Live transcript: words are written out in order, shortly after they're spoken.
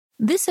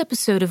This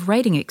episode of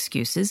Writing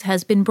Excuses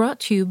has been brought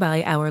to you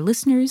by our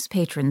listeners,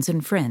 patrons,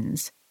 and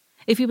friends.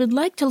 If you would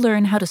like to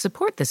learn how to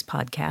support this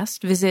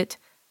podcast, visit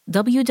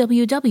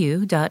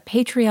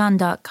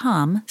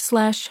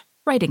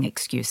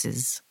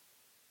www.patreon.com/writingexcuses.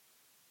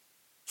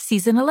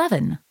 Season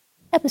 11,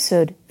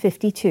 Episode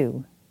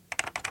 52.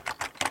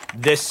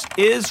 This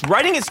is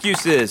Writing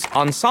Excuses,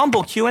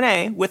 Ensemble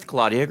Q&A with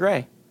Claudia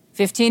Gray.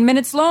 15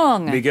 minutes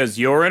long. Because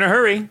you're in a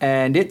hurry.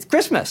 And it's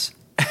Christmas.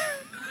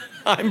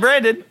 I'm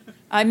Brandon.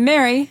 I'm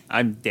Mary.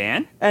 I'm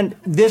Dan. And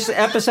this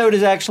episode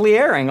is actually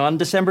airing on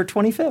December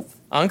 25th.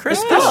 On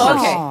Christmas.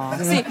 Oh,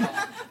 okay. See,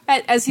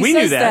 as he We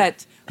says knew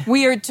that.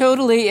 we are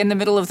totally in the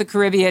middle of the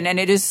Caribbean, and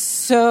it is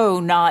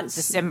so not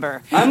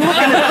December. I'm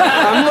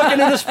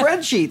looking at a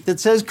spreadsheet that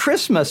says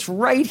Christmas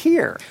right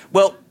here.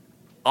 Well,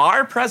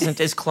 our present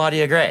is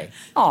Claudia Gray.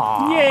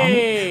 Aw.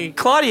 Yay!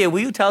 Claudia,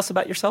 will you tell us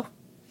about yourself?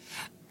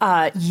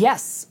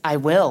 Yes, I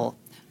will.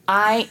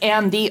 I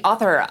am the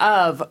author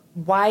of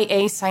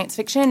YA science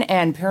fiction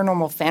and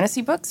paranormal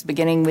fantasy books,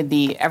 beginning with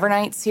the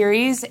Evernight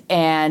series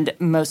and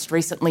most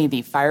recently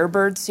the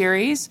Firebird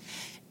series.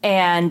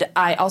 And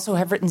I also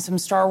have written some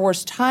Star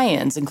Wars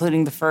tie-ins,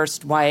 including the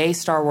first YA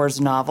Star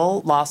Wars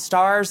novel, Lost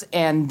Stars,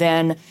 and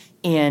then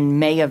in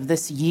May of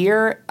this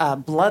year,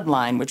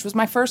 Bloodline, which was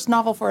my first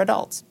novel for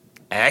adults.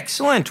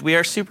 Excellent. We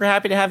are super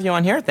happy to have you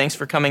on here. Thanks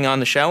for coming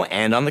on the show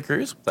and on the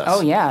cruise with us.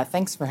 Oh, yeah.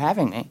 Thanks for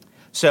having me.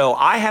 So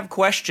I have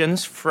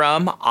questions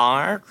from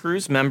our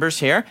cruise members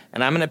here,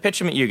 and I'm going to pitch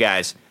them at you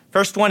guys.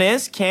 First one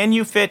is, can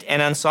you fit an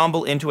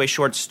ensemble into a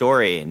short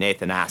story?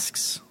 Nathan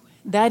asks.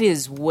 That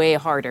is way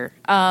harder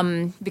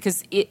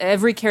because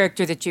every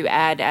character that you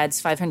add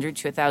adds 500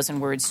 to 1,000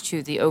 words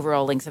to the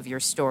overall length of your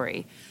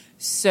story.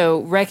 So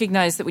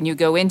recognize that when you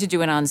go in to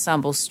do an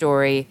ensemble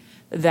story,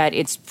 that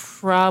it's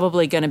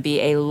probably going to be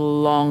a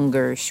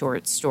longer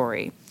short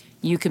story.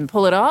 You can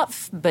pull it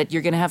off, but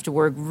you're going to have to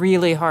work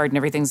really hard, and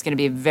everything's going to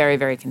be very,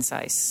 very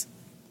concise.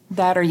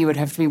 That or you would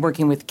have to be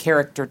working with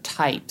character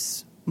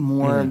types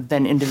more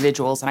than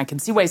individuals, and I can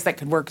see ways that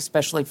could work,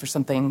 especially for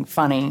something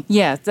funny.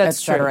 Yeah,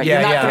 that's true. You're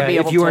Yeah, not yeah. going to be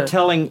able If you are to...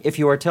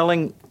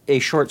 telling a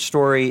short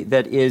story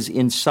that is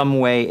in some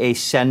way a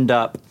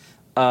send-up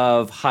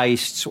of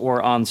heists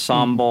or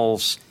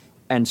ensembles,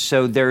 and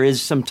so there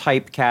is some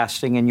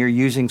typecasting and you're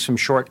using some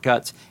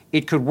shortcuts,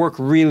 it could work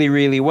really,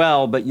 really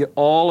well, but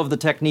all of the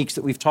techniques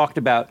that we've talked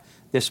about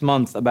this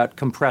month about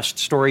compressed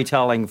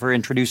storytelling for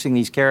introducing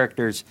these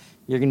characters,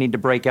 you're going to need to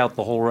break out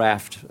the whole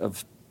raft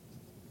of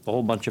the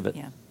whole bunch of it.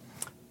 Yeah.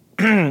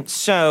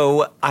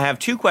 So I have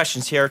two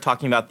questions here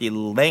talking about the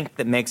length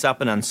that makes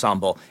up an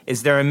ensemble.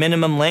 Is there a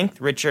minimum length?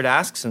 Richard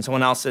asks, and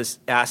someone else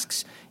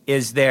asks,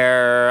 is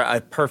there a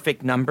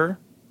perfect number?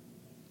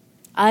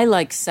 I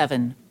like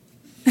 7.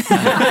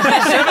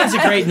 7's a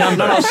great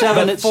number. No,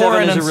 seven But is for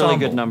an a really ensemble.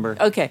 good number.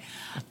 Okay.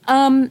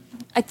 I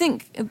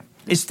think...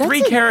 Is that's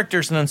 3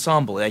 characters an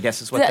ensemble, I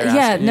guess is what they're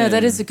asking. no,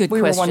 that is a good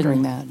We question. were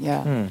wondering that,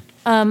 yeah.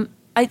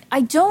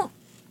 I don't...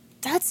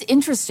 That's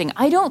interesting.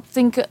 I don't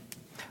think...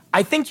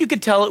 I think you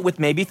could tell it with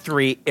maybe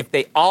 3 if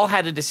they all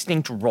had a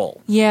distinct role.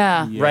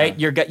 Yeah. Right?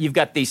 You've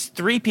got these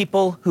 3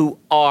 people who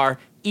are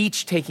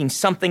each taking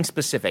something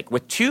specific.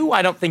 With 2,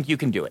 I don't think you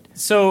can do it.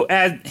 So,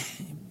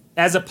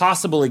 as a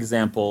possible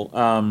example,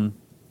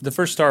 the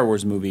first Star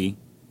Wars movie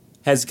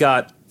has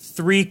got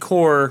 3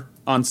 core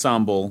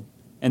ensemble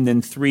and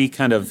then 3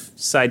 kind of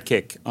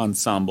sidekick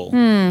ensemble.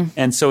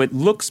 And so it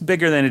looks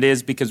bigger than it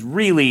is because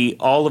really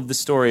all of the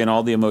story and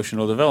all the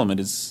emotional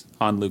development is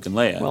Han, Luke, and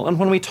Leia. Well, and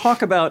when we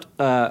talk about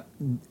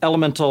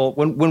elemental,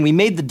 when we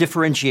made the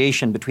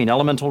differentiation between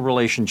elemental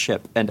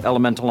relationship and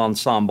elemental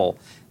ensemble,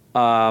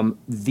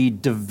 the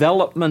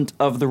development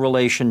of the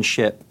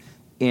relationship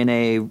in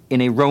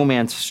a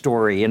romance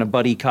story, in a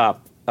buddy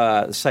cop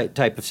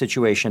type of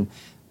situation,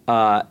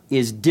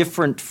 is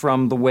different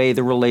from the way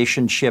the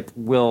relationship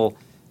will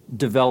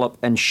develop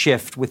and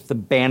shift with the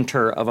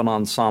banter of an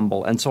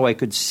ensemble. And so I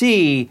could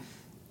see,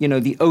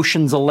 the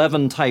Ocean's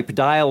 11 type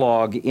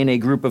dialogue in a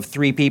group of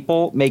 3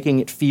 people, making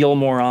it feel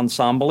more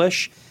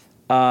ensemble-ish.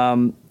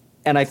 And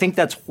I think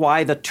that's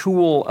why the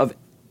tool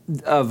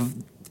of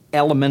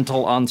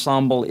elemental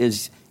ensemble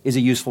is a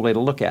useful way to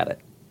look at it.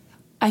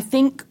 I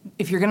think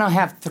if you're going to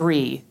have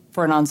 3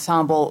 for an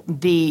ensemble,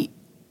 the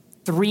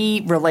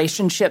 3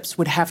 relationships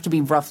would have to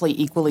be roughly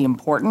equally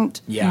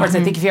important. Yeah. Whereas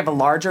I think if you have a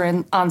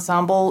larger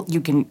ensemble,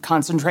 you can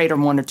concentrate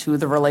on 1 or 2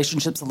 of the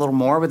relationships a little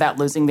more without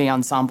losing the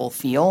ensemble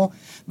feel.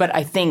 But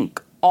I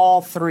think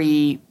all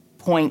 3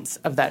 points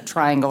of that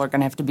triangle are going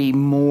to have to be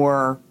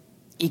more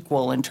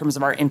equal in terms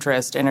of our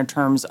interest and in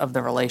terms of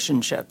the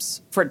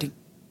relationships for it to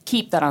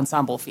keep that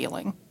ensemble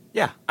feeling.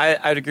 Yeah,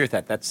 I'd agree with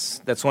that.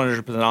 That's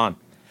 100% on.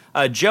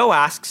 Joe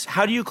asks,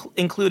 how do you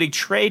include a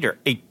traitor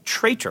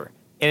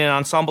in an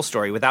ensemble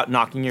story without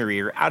knocking your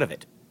reader out of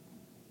it?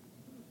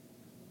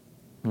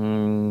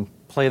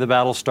 Play the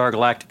Battlestar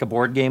Galactica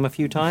board game a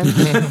few times.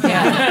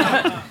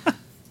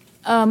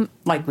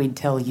 Like we'd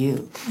tell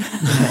you.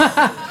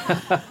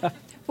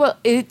 Well,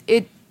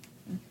 it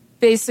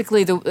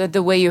basically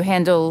the way you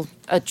handle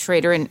a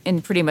traitor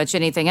in pretty much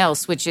anything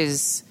else, which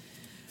is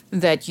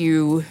that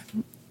you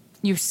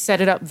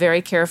set it up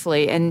very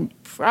carefully and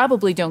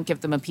probably don't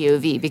give them a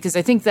POV, because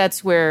I think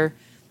that's where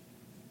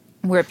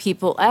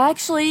people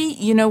actually,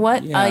 you know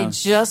what? Yeah. I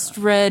just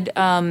read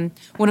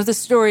one of the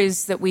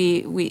stories that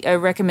we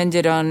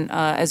recommended on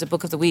as a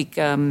book of the week.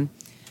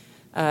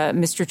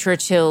 Mr.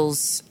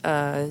 Churchill's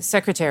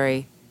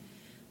secretary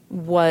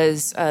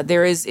was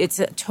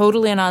it's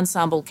totally an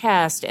ensemble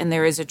cast, and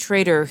there is a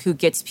traitor who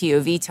gets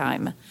POV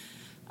time,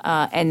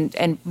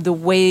 and the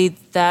way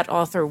that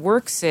author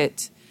works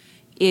it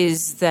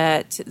is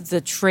that the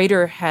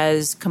traitor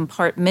has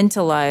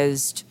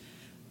compartmentalized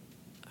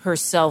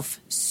herself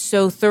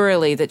so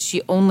thoroughly that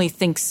she only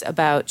thinks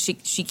about she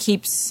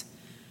keeps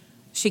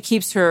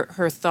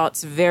her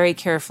thoughts very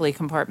carefully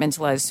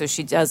compartmentalized, so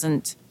she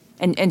doesn't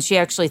and she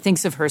actually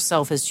thinks of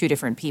herself as two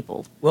different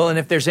people. Well, and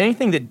if there's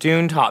anything that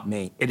Dune taught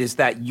me, it is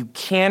that you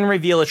can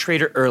reveal a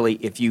traitor early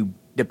if you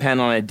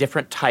depend on a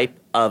different type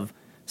of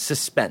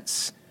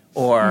suspense.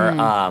 Or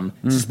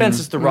suspense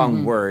is the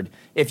wrong word.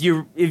 If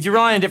you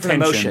rely on a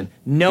different Tension. emotion,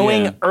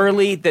 knowing Yeah.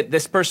 early that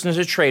this person is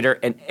a traitor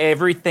and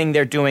everything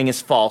they're doing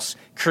is false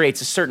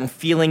creates a certain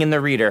feeling in the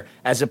reader,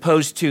 as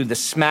opposed to the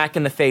smack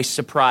in the face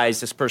surprise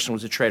this person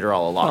was a traitor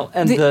all along. Well,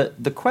 and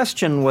the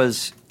question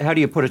was, how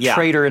do you put a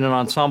traitor in an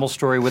ensemble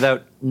story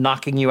without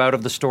knocking you out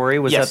of the story?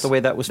 Was Yes, that the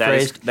way that was that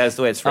phrased? That is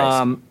the way it's phrased.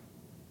 And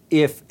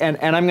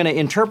I'm going to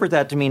interpret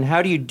that to mean,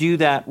 how do you do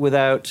that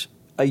without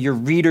your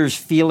readers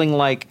feeling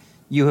like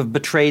you have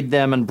betrayed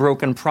them and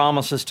broken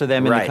promises to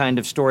them in Right. the kind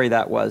of story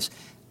that was?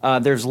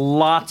 There's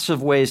lots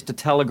of ways to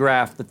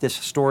telegraph that this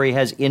story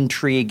has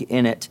intrigue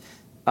in it,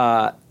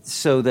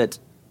 so that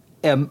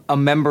a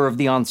member of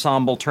the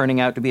ensemble turning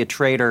out to be a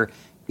traitor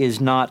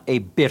is not a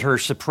bitter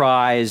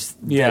surprise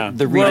that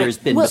the reader has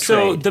been betrayed.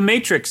 So The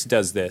Matrix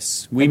does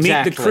this. We meet the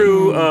Exactly.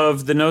 crew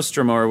of the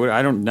Nostrum, or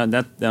I don't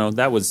know,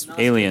 that was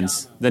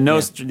aliens.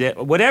 The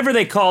whatever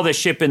they call the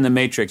ship in the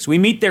Matrix. We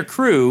meet their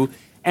crew,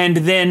 and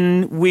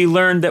then we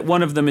learn that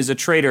one of them is a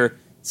traitor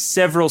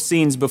several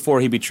scenes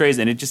before he betrays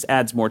them. And it just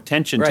adds more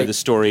tension to Right. the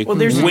story, Well,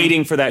 there's-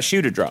 waiting for that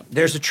shoe to drop.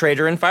 There's a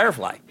traitor in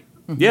Firefly.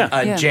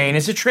 Yeah. Jane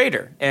is a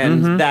traitor,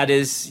 and that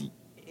is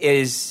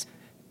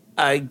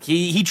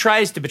he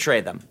tries to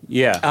betray them.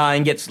 Yeah.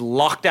 And gets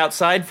locked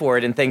outside for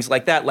it and things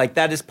like that. Like,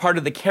 that is part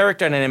of the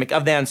character dynamic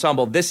of the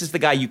ensemble. This is the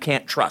guy you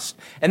can't trust.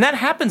 And that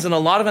happens in a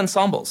lot of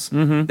ensembles.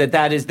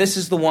 This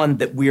is the one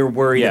that we're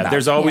worried about.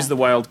 There's always Yeah. the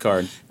wild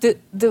card.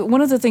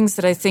 One of the things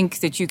that I think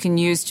that you can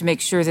use to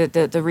make sure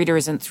that the reader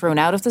isn't thrown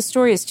out of the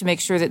story is to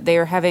make sure that they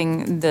are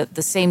having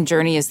the same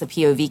journey as the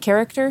POV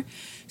character.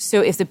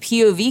 So if the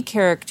POV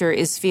character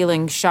is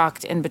feeling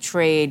shocked and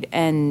betrayed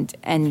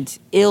and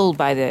ill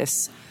by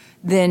this,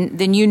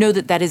 then you know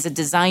that is a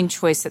design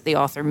choice that the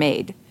author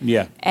made.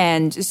 Yeah.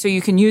 And so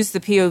you can use the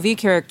POV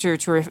character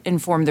to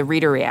inform the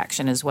reader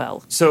reaction as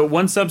well. So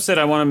one subset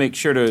I want to make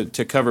sure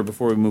to cover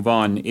before we move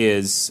on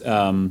is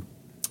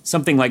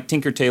something like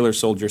Tinker Tailor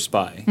Soldier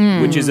Spy,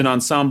 which is an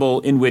ensemble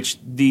in which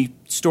the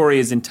story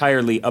is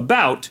entirely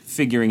about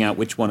figuring out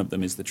which one of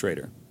them is the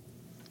traitor.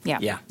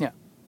 Yeah.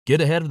 Get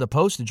ahead of the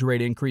postage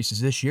rate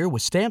increases this year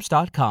with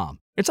Stamps.com.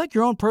 It's like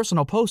your own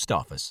personal post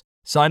office.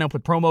 Sign up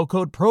with promo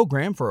code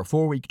PROGRAM for a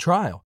 4-week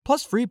trial,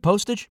 plus free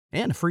postage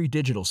and a free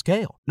digital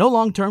scale. No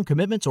long-term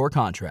commitments or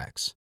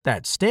contracts.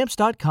 That's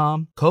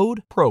Stamps.com,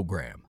 code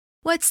PROGRAM.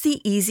 What's the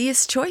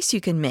easiest choice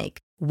you can make?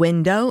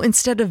 Window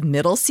instead of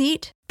middle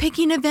seat?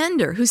 Picking a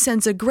vendor who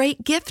sends a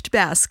great gift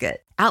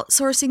basket?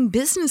 Outsourcing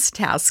business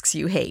tasks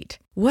you hate?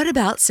 What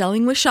about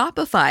selling with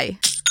Shopify?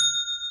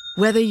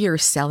 Whether you're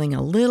selling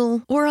a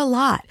little or a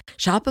lot,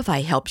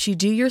 Shopify helps you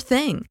do your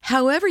thing,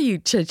 however you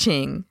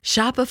cha-ching.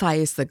 Shopify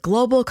is the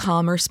global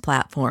commerce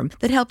platform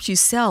that helps you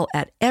sell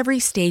at every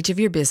stage of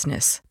your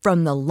business.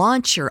 From the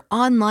launch your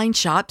online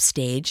shop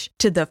stage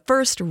to the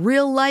first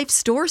real-life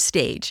store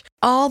stage,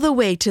 all the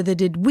way to the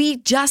did we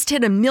just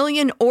hit 1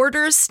 million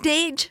orders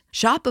stage.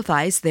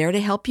 Shopify's there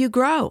to help you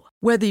grow.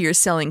 Whether you're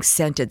selling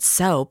scented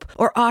soap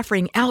or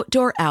offering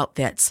outdoor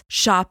outfits,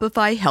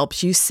 Shopify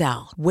helps you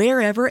sell.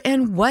 Wherever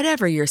and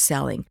whatever you're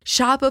selling,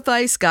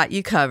 Shopify's got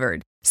you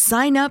covered.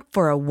 Sign up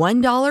for a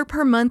 $1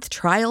 per month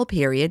trial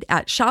period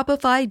at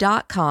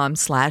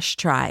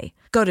shopify.com/try.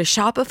 Go to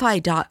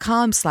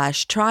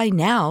shopify.com/try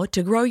now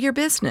to grow your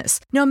business,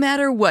 no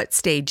matter what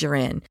stage you're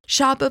in.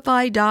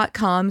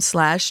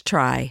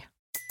 Shopify.com/try.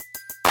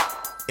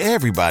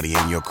 Everybody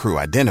in your crew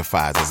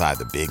identifies as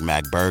either Big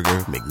Mac Burger,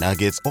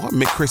 McNuggets, or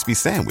McCrispy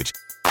Sandwich.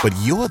 But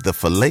you're the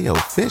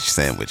Filet-O-Fish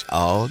Sandwich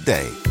all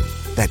day.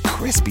 That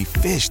crispy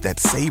fish, that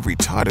savory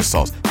tartar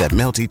sauce, that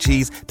melty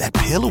cheese, that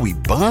pillowy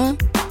bun.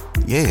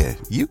 Yeah,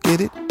 you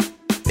get it.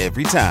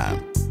 Every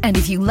time. And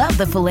if you love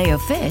the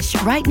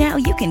Filet-O-Fish, right now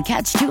you can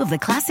catch 2 of the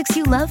classics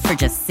you love for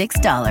just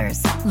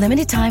 $6.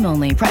 Limited time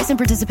only. Price and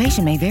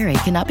participation may vary.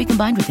 Cannot be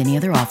combined with any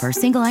other offer.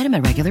 Single item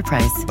at regular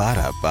price.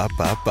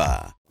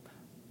 Ba-da-ba-ba-ba.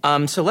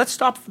 So let's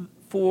stop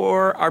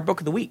for our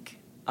book of the week.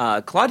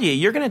 Claudia,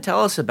 you're going to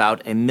tell us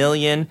about A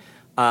Million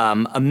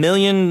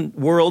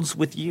Worlds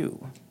with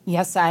You.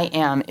 Yes, I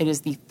am. It is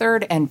the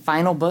third and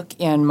final book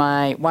in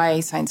my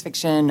YA science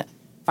fiction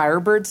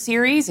Firebird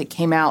series. It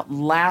came out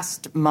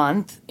last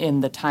month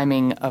in the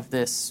timing of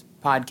this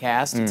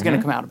podcast. It's going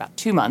to come out about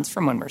 2 months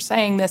from when we're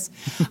saying this.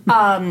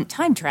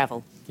 Time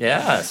travel.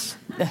 Yes.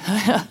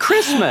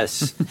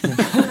 Christmas.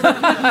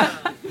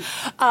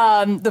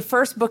 The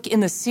first book in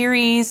the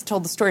series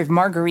told the story of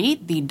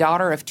Marguerite, the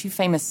daughter of two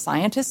famous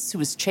scientists who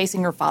was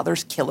chasing her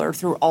father's killer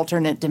through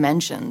alternate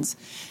dimensions.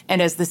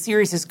 And as the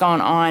series has gone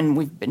on,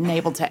 we've been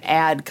able to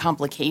add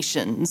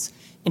complications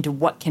into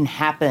what can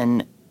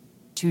happen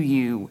to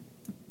you,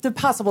 the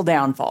possible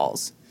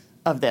downfalls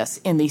of this.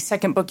 In the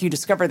second book, you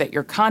discover that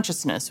your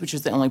consciousness, which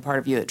is the only part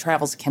of you that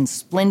travels, can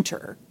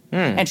splinter.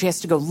 And she has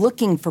to go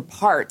looking for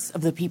parts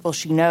of the people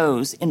she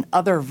knows in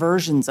other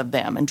versions of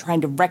them and trying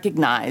to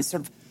recognize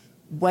sort of,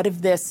 what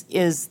if this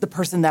is the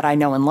person that I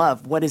know and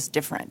love? What is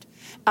different?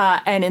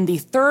 And in the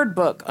third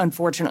book,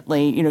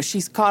 unfortunately,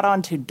 she's caught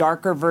on to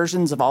darker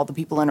versions of all the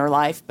people in her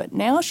life, but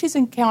now she's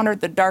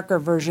encountered the darker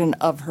version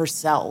of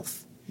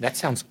herself. That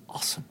sounds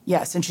awesome.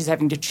 Yes, and she's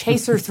having to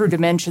chase her through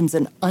dimensions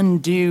and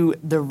undo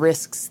the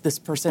risks this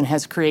person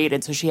has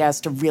created. So she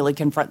has to really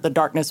confront the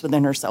darkness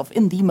within herself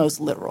in the most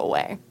literal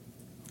way.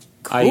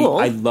 Cool.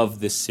 I love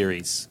this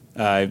series.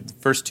 The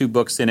first 2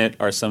 books in it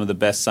are some of the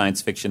best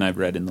science fiction I've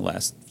read in the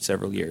last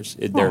several years.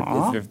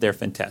 They're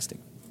fantastic.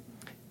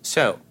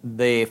 So,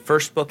 the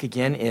first book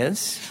again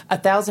is?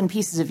 1,000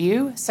 Pieces of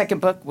You. Second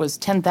book was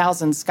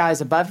 10,000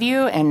 Skies Above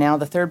You. And now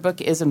the third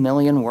book is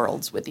 1,000,000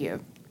 Worlds with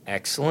You.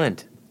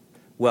 Excellent.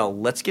 Well,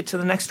 let's get to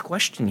the next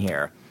question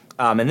here.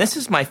 And this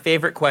is my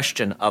favorite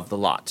question of the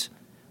lot.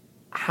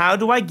 How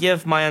do I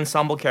give my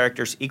ensemble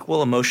characters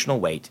equal emotional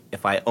weight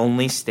if I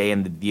only stay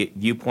in the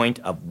viewpoint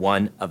of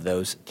one of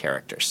those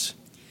characters?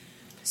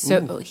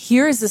 So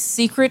here is a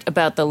secret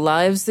about the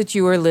lives that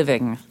you are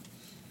living.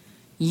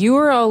 You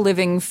are all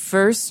living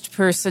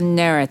first-person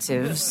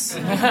narratives.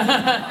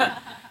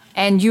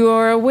 And you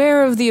are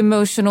aware of the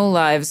emotional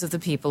lives of the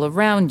people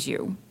around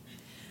you.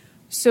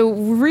 So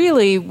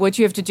really what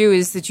you have to do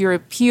is that your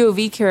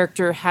POV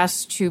character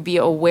has to be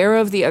aware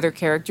of the other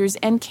characters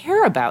and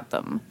care about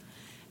them.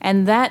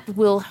 And that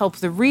will help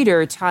the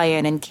reader tie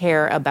in and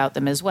care about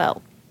them as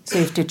well. So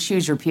you have to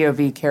choose your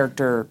POV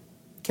character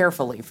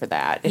carefully for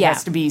that. It Yeah.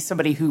 has to be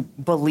somebody who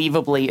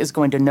believably is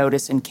going to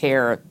notice and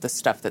care the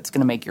stuff that's going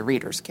to make your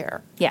readers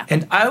care. Yeah.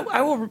 And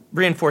I will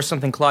reinforce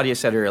something Claudia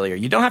said earlier.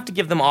 You don't have to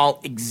give them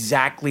all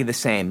exactly the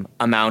same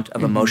amount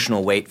of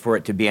emotional weight for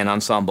it to be an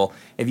ensemble.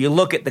 If you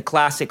look at the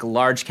classic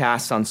large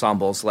cast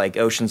ensembles like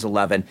Ocean's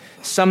 11,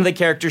 some of the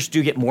characters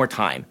do get more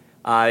time.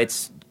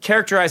 It's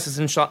characterized as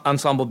an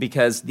ensemble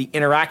because the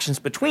interactions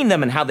between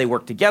them and how they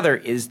work together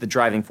is the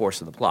driving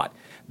force of the plot.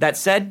 That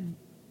said,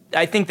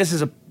 I think this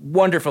is a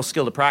wonderful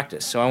skill to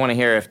practice, so I want to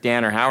hear if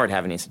Dan or Howard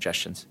have any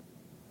suggestions.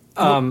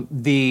 One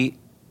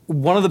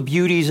of the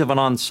beauties of an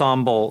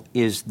ensemble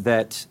is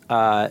that,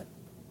 and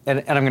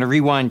I'm going to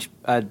rewind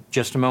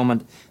just a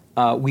moment.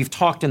 We've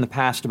talked in the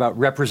past about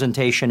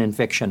representation in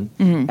fiction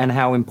and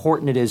how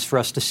important it is for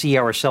us to see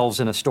ourselves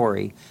in a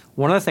story.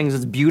 One of the things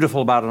that's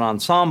beautiful about an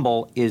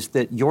ensemble is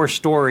that your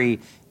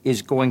story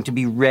is going to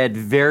be read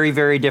very,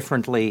 very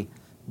differently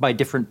by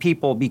different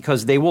people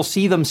because they will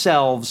see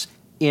themselves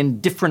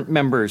in different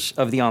members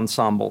of the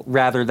ensemble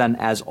rather than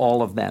as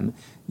all of them.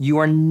 You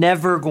are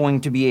never going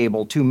to be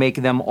able to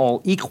make them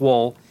all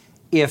equal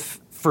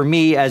if, for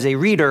me as a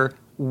reader,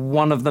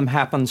 one of them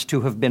happens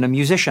to have been a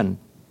musician.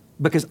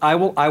 Because I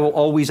will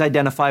always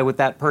identify with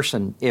that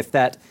person. If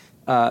that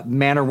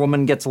man or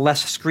woman gets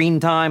less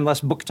screen time,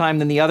 less book time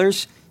than the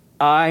others,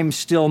 I'm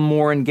still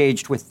more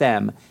engaged with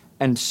them.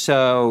 And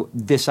so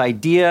this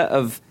idea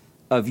of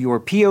your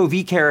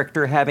POV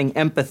character having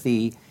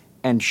empathy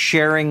and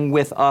sharing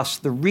with us,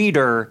 the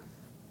reader,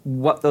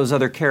 what those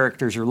other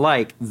characters are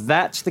like,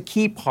 that's the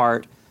key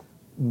part.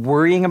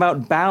 Worrying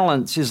about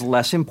balance is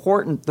less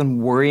important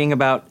than worrying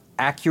about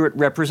accurate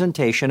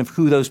representation of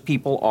who those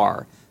people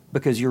are,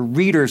 because your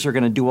readers are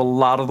going to do a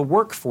lot of the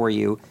work for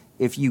you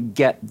if you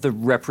get the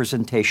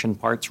representation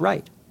parts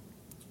right.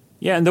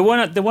 Yeah, and the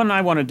one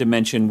I wanted to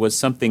mention was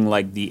something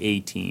like the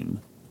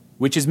A-Team,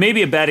 which is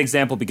maybe a bad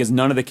example because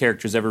none of the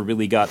characters ever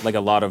really got like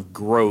a lot of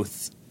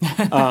growth.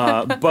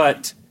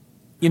 But,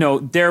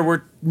 there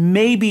were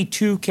maybe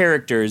 2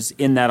 characters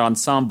in that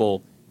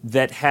ensemble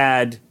that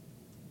had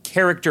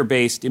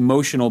character-based,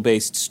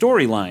 emotional-based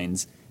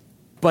storylines,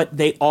 but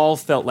they all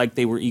felt like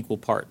they were equal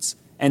parts.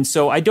 And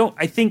so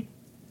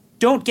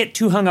don't get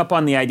too hung up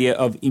on the idea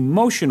of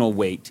emotional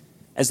weight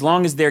as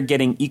long as they're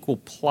getting equal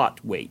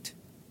plot weight.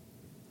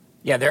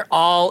 Yeah, they're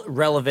all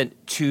relevant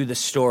to the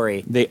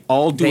story. They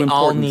all do important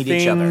all need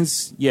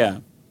things. each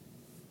other.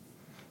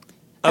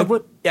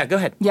 Yeah. Yeah, go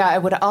ahead. Yeah, I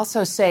would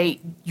also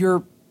say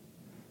your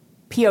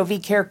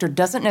POV character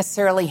doesn't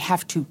necessarily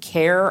have to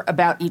care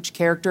about each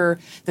character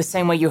the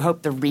same way you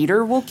hope the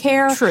reader will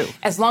care. True.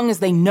 As long as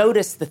they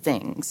notice the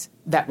things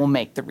that will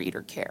make the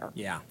reader care.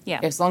 Yeah.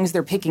 As long as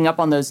they're picking up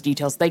on those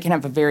details, they can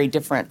have a very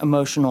different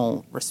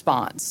emotional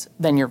response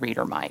than your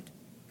reader might.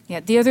 Yeah,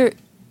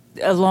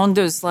 along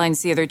those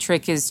lines, the other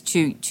trick is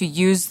to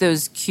use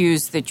those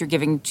cues that you're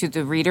giving to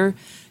the reader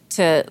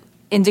to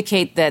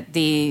indicate that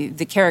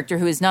the character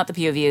who is not the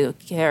POV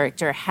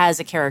character has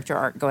a character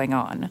arc going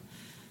on.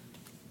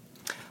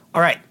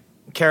 All right.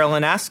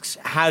 Carolyn asks,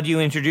 how do you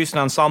introduce an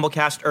ensemble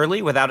cast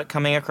early without it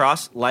coming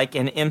across like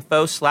an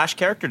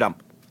info/character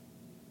dump?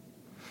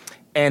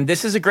 And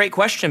this is a great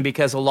question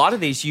because a lot of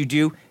these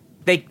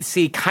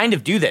they kind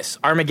of do this.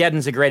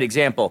 Armageddon's a great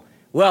example.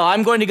 Well,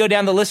 I'm going to go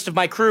down the list of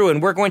my crew and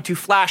we're going to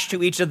flash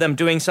to each of them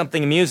doing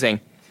something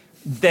amusing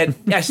that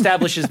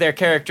establishes their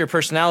character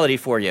personality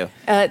for you.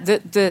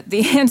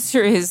 The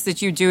answer is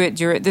that you do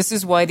it this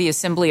is why the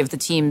assembly of the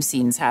team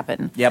scenes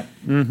happen. Yep.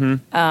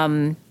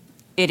 Mm-hmm.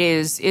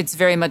 It's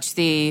very much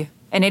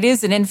and it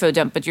is an info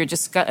dump, but you're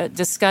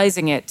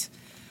disguising it.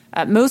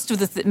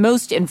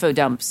 Most info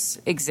dumps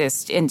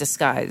exist in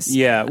disguise.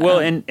 Yeah, well,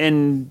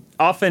 and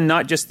often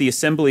not just the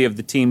assembly of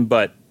the team,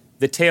 but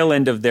the tail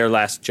end of their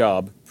last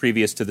job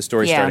previous to the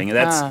story starting. And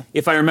that's,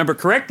 if I remember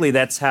correctly,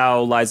 that's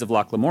how Lies of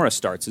Locke Lamora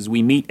starts, is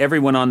we meet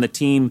everyone on the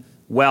team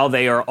while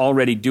they are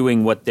already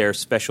doing what their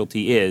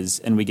specialty is,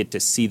 and we get to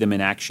see them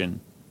in action.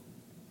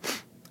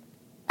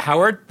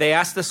 Howard, they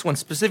asked this one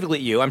specifically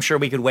at you. I'm sure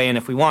we could weigh in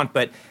if we want,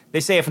 but they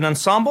say if an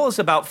ensemble is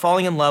about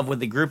falling in love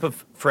with a group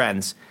of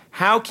friends,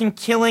 how can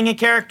killing a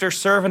character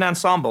serve an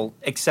ensemble,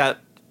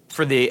 except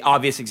for the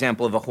obvious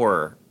example of a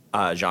horror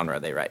genre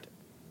they write?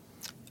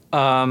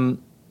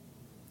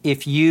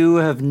 If you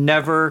have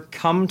never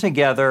come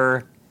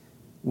together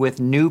with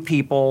new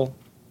people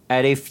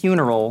at a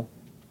funeral,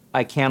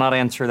 I cannot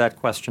answer that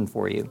question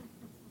for you.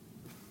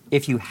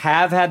 If you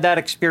have had that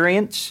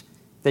experience,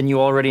 then you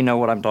already know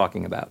what I'm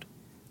talking about.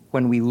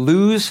 When we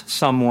lose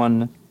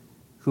someone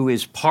who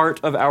is part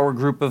of our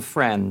group of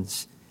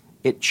friends,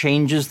 it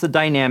changes the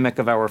dynamic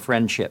of our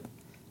friendship.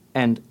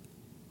 And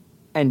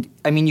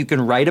I mean, you can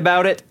write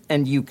about it,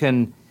 and you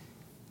can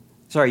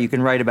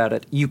write about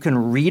it. You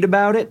can read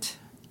about it.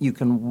 You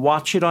can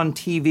watch it on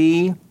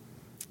TV.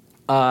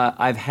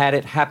 I've had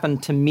it happen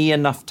to me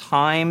enough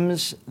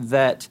times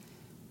that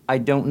I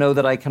don't know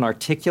that I can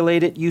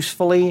articulate it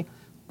usefully,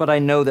 but I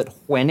know that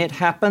when it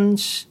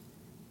happens,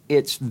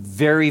 it's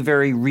very,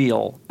 very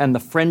real. And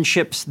the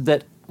friendships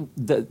that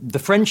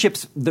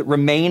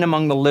remain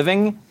among the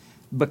living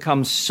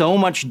become so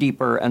much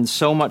deeper and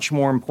so much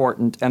more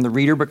important, and the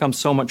reader becomes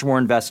so much more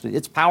invested.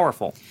 It's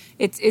powerful.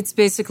 It's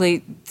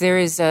basically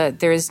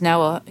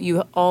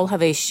you all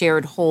have a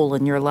shared hole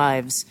in your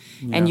lives,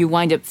 and you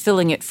wind up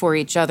filling it for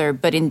each other,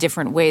 but in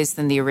different ways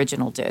than the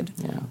original did.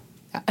 Yeah.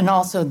 And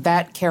also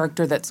that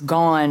character that's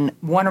gone,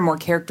 one or more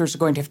characters are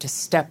going to have to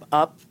step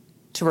up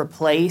to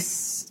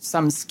replace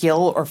some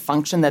skill or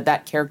function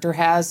that character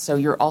has. So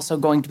you're also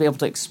going to be able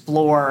to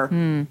explore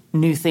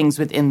new things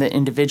within the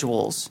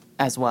individuals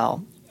as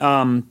well.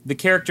 The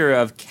character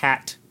of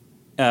Kat,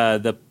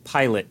 the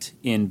pilot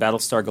in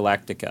Battlestar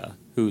Galactica,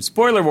 who,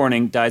 spoiler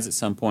warning, dies at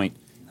some point,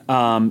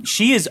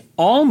 she is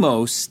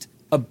almost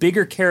a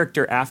bigger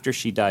character after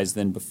she dies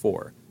than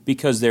before,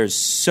 because there's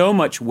so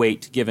much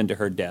weight given to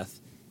her death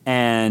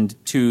and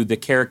to the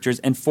characters.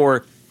 And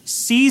for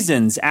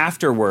seasons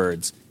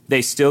afterwards,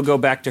 they still go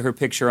back to her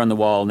picture on the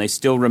wall, and they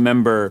still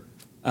remember,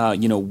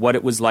 what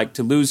it was like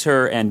to lose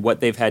her and what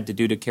they've had to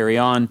do to carry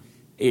on.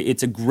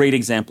 It's a great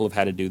example of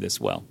how to do this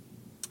well.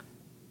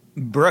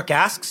 Brooke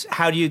asks,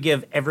 how do you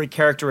give every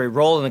character a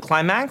role in the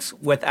climax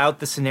without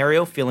the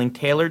scenario feeling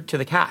tailored to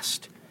the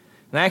cast?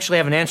 And I actually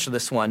have an answer to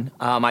this one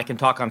I can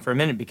talk on for a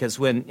minute, because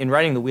in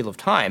writing The Wheel of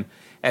Time,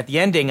 at the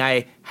ending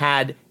I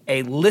had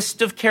a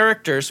list of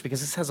characters,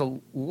 because this has a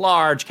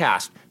large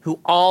cast, who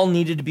all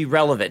needed to be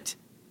relevant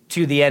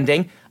to the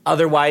ending.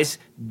 Otherwise,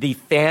 the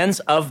fans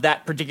of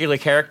that particular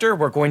character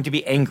were going to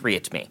be angry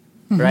at me.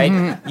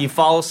 Right? You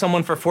follow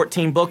someone for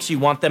 14 books, you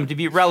want them to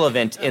be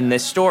relevant in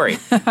this story.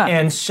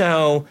 And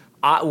so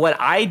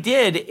what I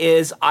did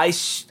is I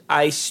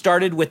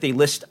started with a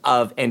list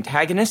of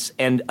antagonists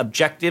and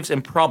objectives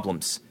and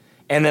problems.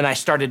 And then I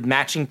started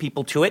matching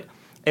people to it.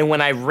 And when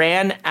I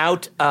ran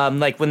out,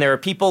 when there were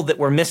people that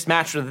were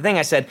mismatched with the thing,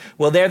 I said,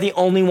 well, they're the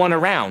only one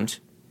around.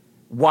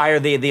 Why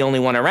are they the only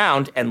one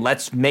around? And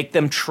let's make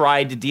them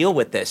try to deal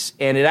with this.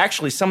 And it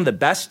actually, some of the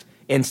best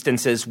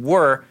instances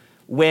were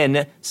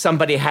when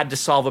somebody had to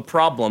solve a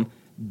problem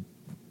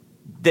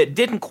that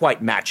didn't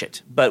quite match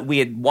it. But we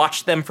had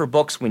watched them for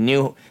books. We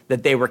knew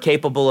that they were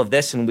capable of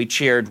this, and we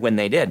cheered when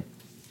they did.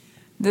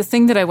 The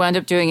thing that I wound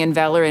up doing in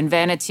Valor and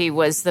Vanity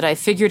was that I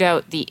figured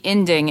out the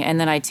ending, and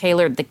then I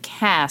tailored the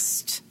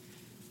cast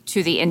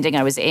to the ending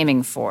I was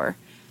aiming for.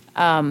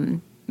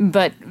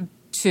 But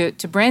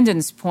to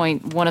Brandon's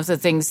point, one of the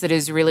things that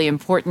is really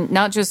important,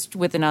 not just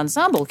with an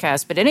ensemble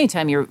cast, but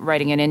anytime you're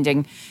writing an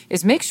ending,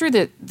 is make sure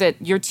that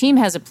your team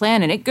has a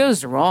plan and it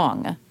goes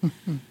wrong.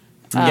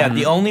 Yeah,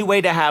 the only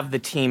way to have the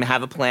team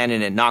have a plan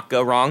and it not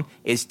go wrong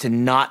is to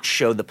not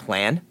show the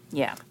plan.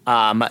 Yeah.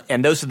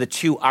 And those are the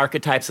two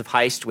archetypes of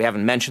heist. We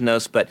haven't mentioned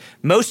those, but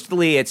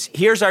mostly it's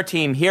here's our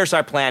team, here's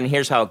our plan,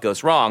 here's how it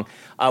goes wrong.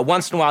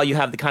 Once in a while you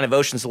have the kind of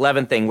Ocean's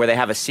 11 thing where they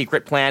have a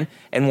secret plan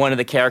and one of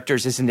the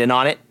characters isn't in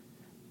on it.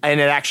 and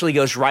it actually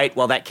goes right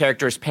while that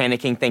character is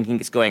panicking, thinking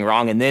it's going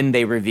wrong, and then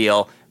they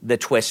reveal the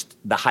twist,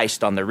 the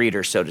heist on the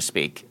reader, so to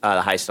speak,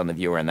 the heist on the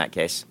viewer in that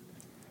case.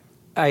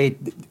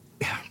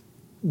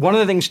 One of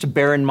the things to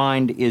bear in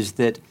mind is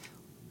that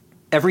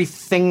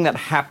everything that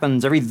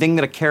happens, everything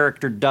that a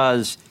character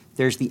does,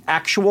 there's the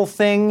actual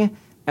thing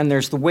and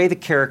there's the way the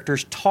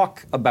characters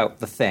talk about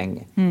the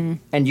thing.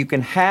 And you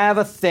can have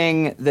a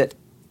thing that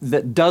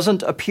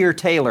doesn't appear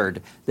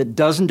tailored, that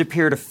doesn't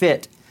appear to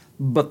fit,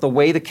 but the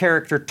way the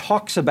character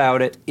talks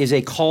about it is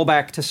a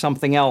callback to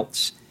something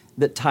else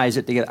that ties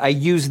it together. I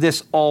use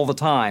this all the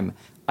time.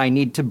 I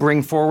need to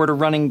bring forward a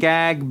running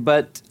gag,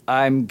 but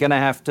I'm going to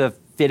have to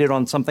fit it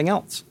on something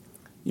else.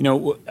 You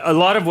know, a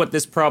lot of what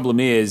this problem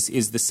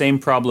is the same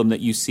problem that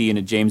you see in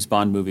a James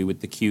Bond movie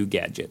with the Q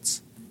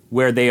gadgets,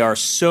 where they are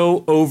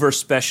so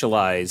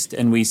over-specialized,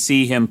 and we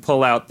see him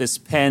pull out this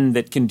pen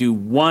that can do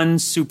one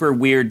super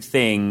weird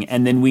thing,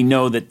 and then we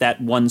know that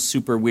that one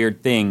super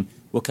weird thing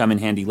will come in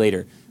handy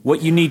later.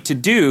 What you need to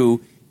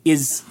do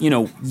is, you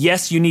know,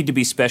 yes, you need to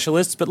be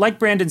specialists, but like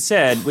Brandon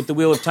said, with the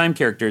Wheel of Time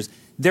characters,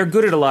 they're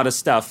good at a lot of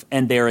stuff,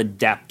 and they're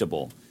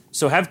adaptable.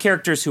 So have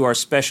characters who are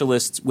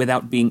specialists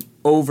without being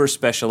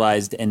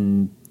over-specialized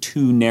and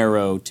too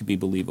narrow to be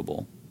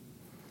believable.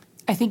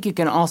 I think you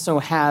can also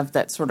have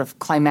that sort of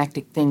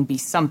climactic thing be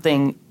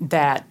something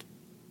that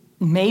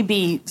may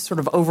be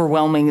sort of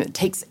overwhelming, that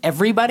takes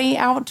everybody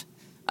out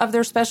of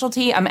their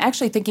specialty. I'm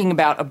actually thinking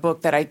about a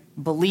book that I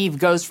believe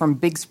goes from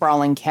big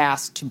sprawling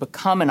cast to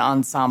become an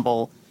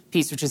ensemble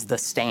piece, which is The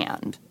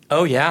Stand.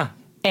 Oh, yeah.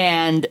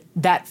 And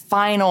that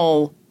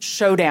final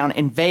showdown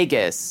in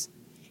Vegas,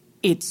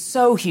 it's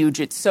so huge,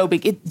 it's so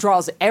big, it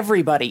draws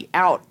everybody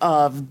out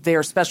of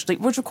their specialty,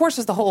 which of course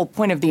is the whole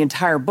point of the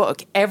entire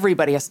book.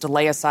 Everybody has to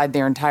lay aside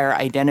their entire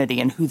identity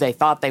and who they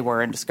thought they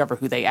were and discover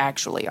who they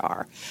actually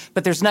are.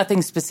 But there's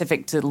nothing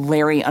specific to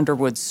Larry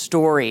Underwood's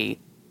story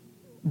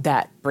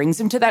that brings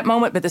him to that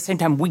moment, but at the same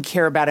time, we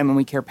care about him and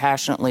we care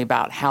passionately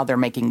about how they're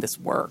making this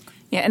work.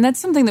 Yeah, and that's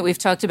something that we've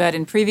talked about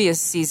in previous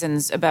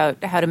seasons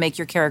about how to make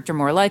your character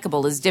more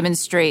likable, is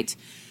demonstrate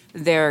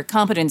their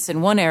competence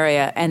in one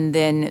area and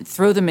then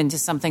throw them into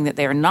something that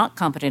they are not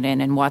competent in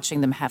and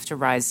watching them have to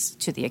rise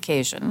to the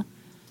occasion.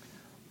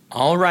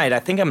 All right, I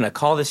think I'm going to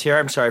call this here.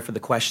 I'm sorry for the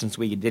questions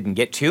we didn't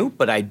get to,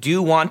 but I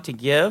do want to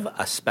give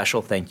a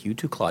special thank you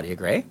to Claudia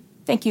Gray.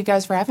 Thank you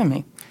guys for having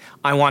me.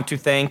 I want to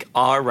thank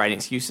our Writing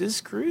Excuses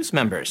cruise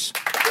members.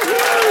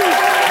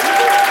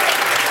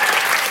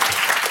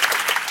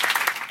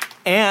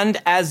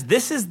 And as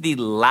this is the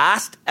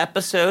last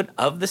episode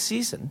of the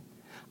season,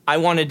 I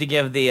wanted to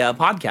give the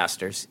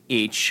podcasters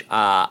each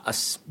a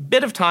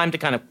bit of time to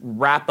kind of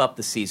wrap up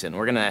the season.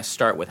 We're going to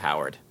start with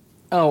Howard.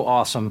 Oh,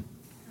 awesome.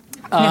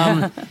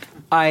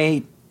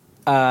 I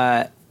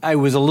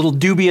was a little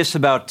dubious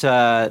about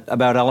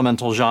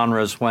elemental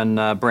genres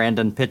when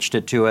Brandon pitched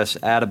it to us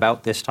at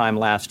about this time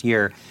last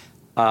year.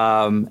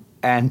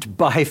 And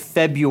by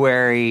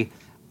February,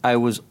 I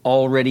was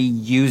already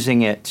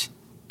using it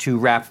to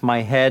wrap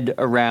my head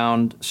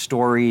around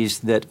stories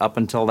that up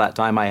until that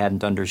time I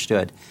hadn't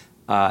understood.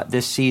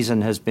 This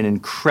season has been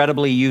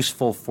incredibly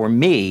useful for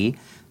me,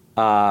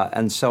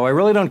 and so I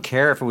really don't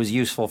care if it was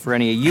useful for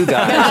any of you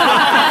guys.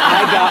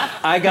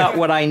 I got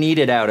what I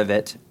needed out of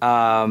it,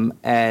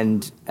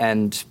 and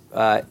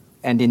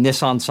in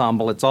this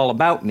ensemble, it's all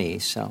about me.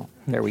 So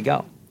there we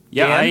go.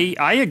 Yeah,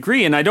 I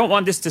agree, and I don't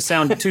want this to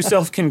sound too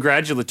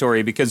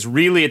self-congratulatory because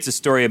really it's a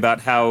story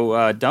about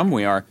how dumb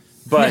we are.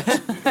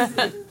 But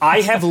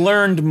I have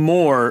learned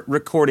more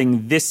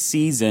recording this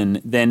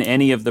season than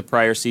any of the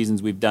prior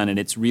seasons we've done, and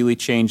it's really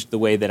changed the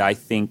way that I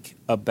think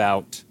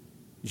about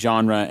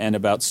genre and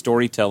about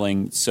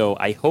storytelling. So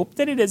I hope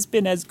that it has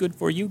been as good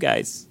for you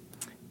guys.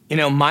 You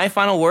know, my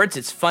final words,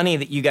 it's funny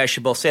that you guys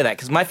should both say that,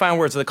 because my final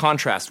words are the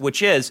contrast,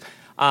 which is,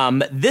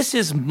 this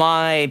is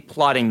my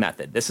plotting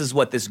method. This is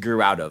what this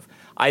grew out of.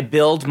 I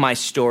build my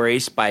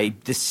stories by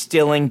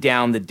distilling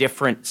down the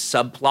different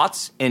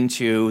subplots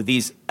into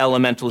these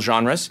elemental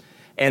genres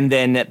and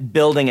then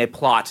building a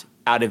plot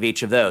out of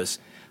each of those.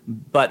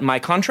 But my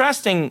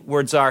contrasting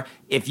words are,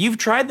 if you've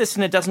tried this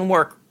and it doesn't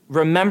work,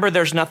 remember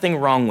there's nothing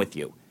wrong with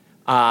you.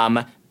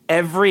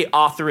 Every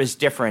author is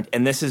different,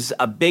 and this is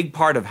a big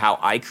part of how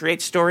I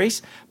create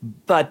stories,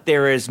 but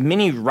there is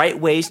many right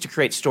ways to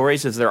create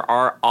stories as there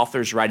are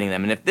authors writing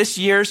them. And if this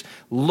year's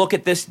look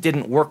at this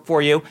didn't work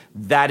for you,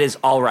 that is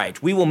all right.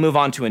 We will move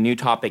on to a new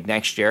topic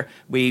next year.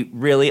 We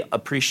really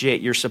appreciate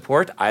your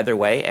support either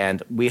way,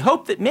 and we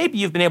hope that maybe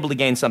you've been able to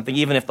gain something,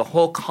 even if the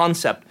whole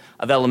concept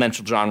of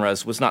elemental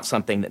genres was not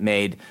something that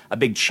made a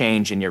big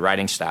change in your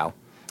writing style.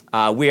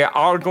 We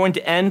are going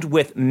to end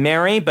with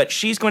Mary, but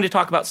she's going to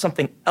talk about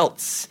something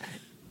else.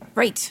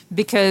 Right,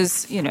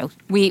 because, you know,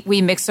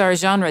 we mix our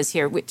genres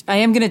here, which I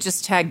am going to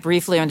just tag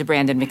briefly onto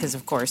Brandon because,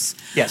 of course.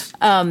 Yes.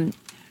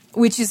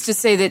 Which is to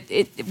say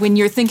that when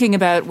you're thinking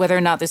about whether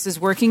or not this is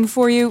working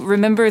for you,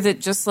 remember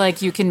that just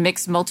like you can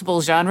mix multiple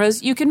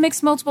genres, you can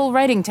mix multiple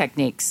writing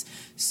techniques.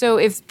 So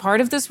if part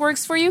of this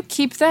works for you,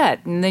 keep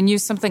that, and then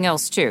use something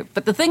else too.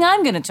 But the thing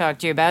I'm going to talk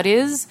to you about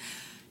is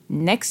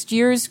next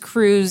year's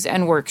cruise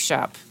and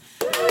workshop.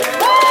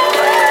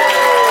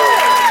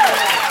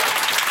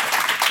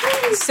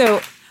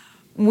 So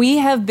we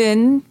have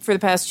been, for the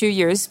past 2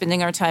 years,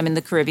 spending our time in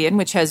the Caribbean,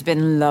 which has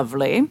been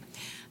lovely.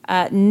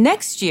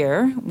 Next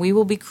year, we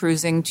will be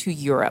cruising to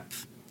Europe.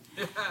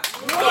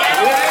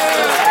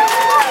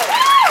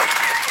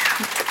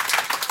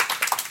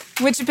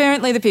 Which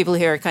apparently the people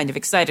here are kind of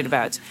excited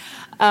about.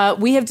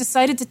 We have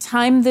decided to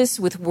time this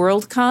with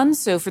Worldcon.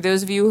 So for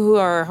those of you who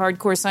are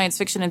hardcore science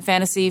fiction and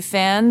fantasy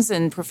fans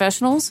and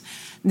professionals,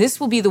 this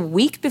will be the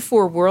week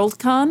before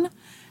Worldcon.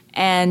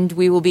 And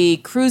we will be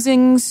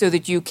cruising so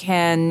that you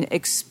can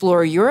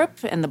explore Europe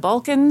and the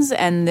Balkans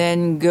and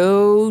then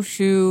go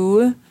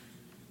to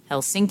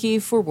Helsinki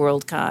for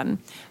Worldcon.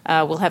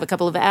 We'll have a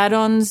couple of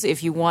add-ons.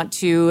 If you want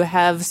to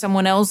have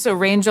someone else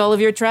arrange all of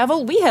your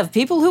travel, we have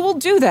people who will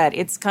do that.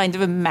 It's kind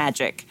of a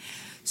magic.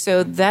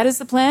 So that is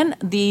the plan.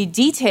 The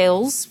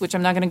details, which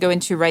I'm not going to go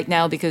into right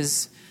now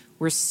because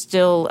we're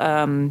still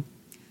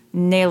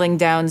nailing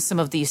down some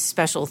of these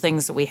special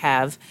things that we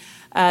have.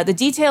 The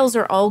details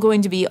are all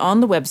going to be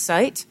on the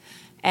website,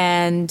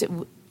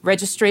 and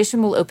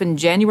registration will open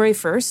January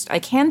 1st. I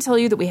can tell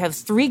you that we have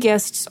 3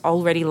 guests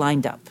already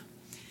lined up,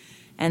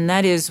 and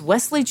that is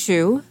Wesley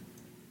Chu,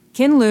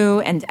 Kin Lu,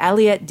 and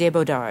Aliette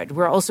Desbaudard.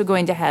 We're also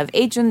going to have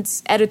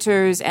agents,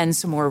 editors, and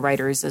some more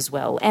writers as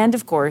well, and,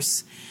 of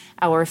course,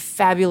 our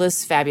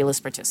fabulous, fabulous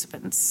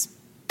participants.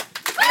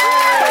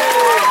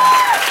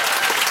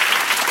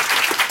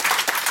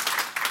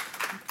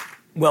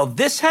 Well,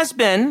 this has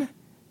been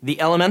the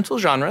Elemental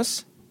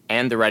Genres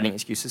and the Writing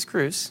Excuses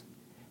Cruise.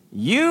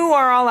 You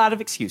are all out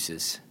of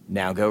excuses.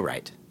 Now go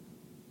write.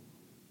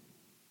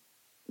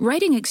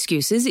 Writing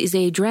Excuses is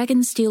a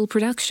Dragonsteel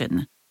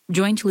production,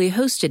 jointly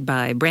hosted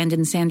by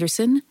Brandon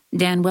Sanderson,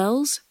 Dan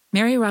Wells,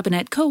 Mary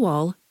Robinette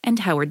Kowal, and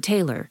Howard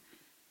Taylor.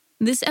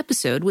 This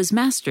episode was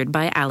mastered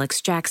by Alex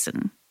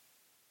Jackson.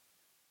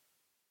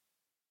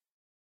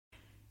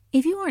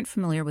 If you aren't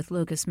familiar with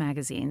Locus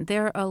Magazine,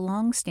 they're a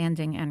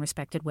long-standing and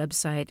respected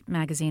website,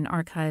 magazine,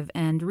 archive,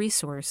 and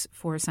resource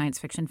for science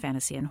fiction,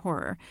 fantasy, and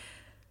horror.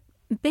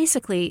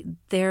 Basically,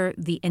 they're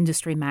the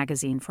industry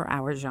magazine for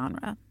our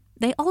genre.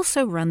 They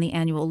also run the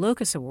annual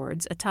Locus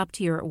Awards, a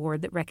top-tier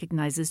award that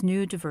recognizes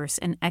new, diverse,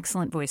 and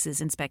excellent voices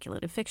in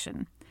speculative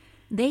fiction.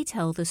 They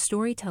tell the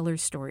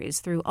storyteller's stories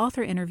through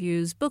author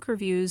interviews, book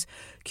reviews,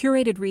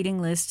 curated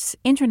reading lists,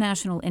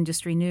 international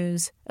industry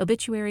news,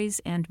 obituaries,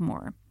 and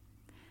more.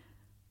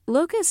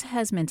 Locus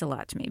has meant a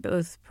lot to me,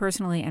 both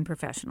personally and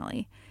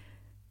professionally.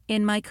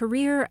 In my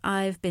career,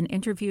 I've been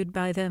interviewed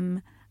by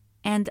them,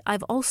 and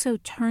I've also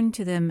turned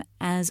to them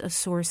as a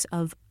source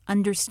of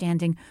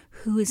understanding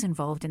who is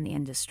involved in the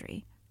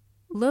industry.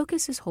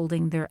 Locus is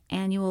holding their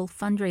annual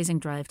fundraising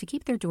drive to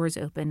keep their doors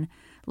open,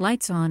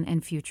 lights on,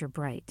 and future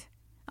bright.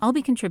 I'll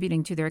be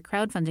contributing to their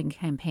crowdfunding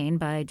campaign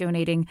by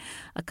donating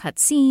a cut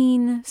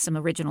scene, some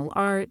original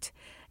art,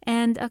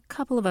 and a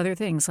couple of other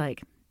things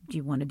like, do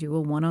you want to do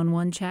a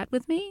one-on-one chat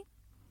with me?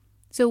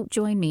 So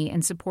join me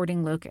in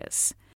supporting Locus.